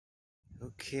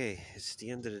Okay, it's the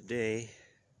end of the day.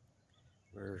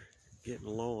 We're getting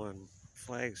low on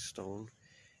flagstone.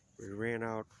 We ran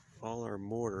out all our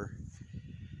mortar.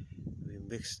 We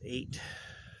mixed 8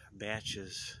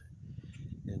 batches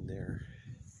in there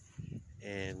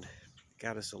and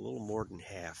got us a little more than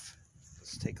half.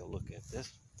 Let's take a look at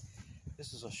this.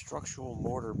 This is a structural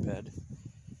mortar bed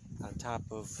on top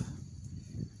of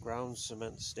ground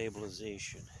cement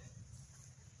stabilization.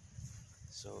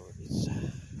 So it's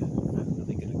not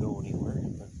really going to go anywhere,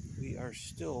 but we are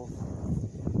still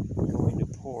going to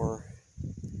pour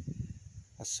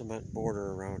a cement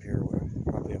border around here with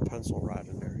probably a pencil rod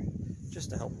in there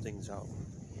just to help things out.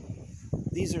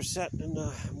 These are set in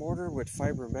the mortar with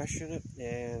fiber mesh in it,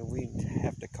 and we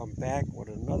have to come back with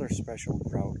another special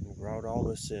grout and grout all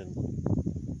this in.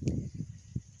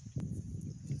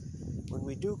 When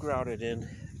we do grout it in,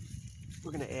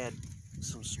 we're going to add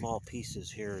some small pieces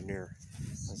here and there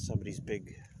on some of these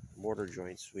big mortar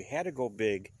joints. We had to go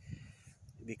big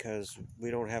because we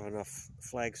don't have enough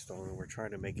flagstone and we're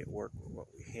trying to make it work with what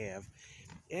we have.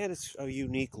 And it's a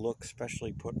unique look,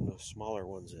 especially putting the smaller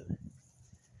ones in.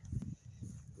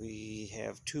 We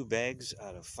have 2 bags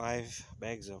out of 5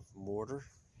 bags of mortar.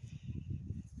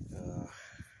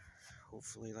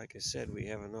 Hopefully, like I said, we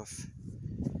have enough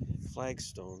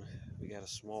flagstone. We got a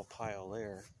small pile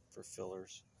there for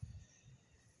fillers.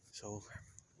 So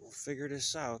we'll figure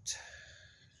this out.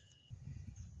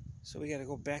 So we got to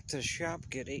go back to the shop,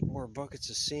 get 8 more buckets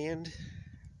of sand,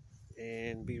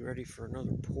 and be ready for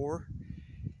another pour.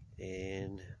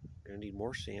 And gonna need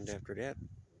more sand after that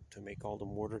to make all the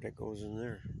mortar that goes in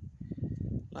there.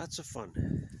 Lots of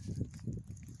fun.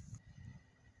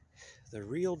 The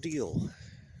real deal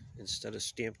instead of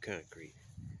stamped concrete.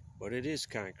 But it is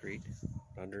concrete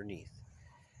underneath.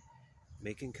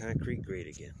 Making concrete great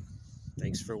again.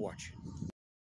 Thanks for watching.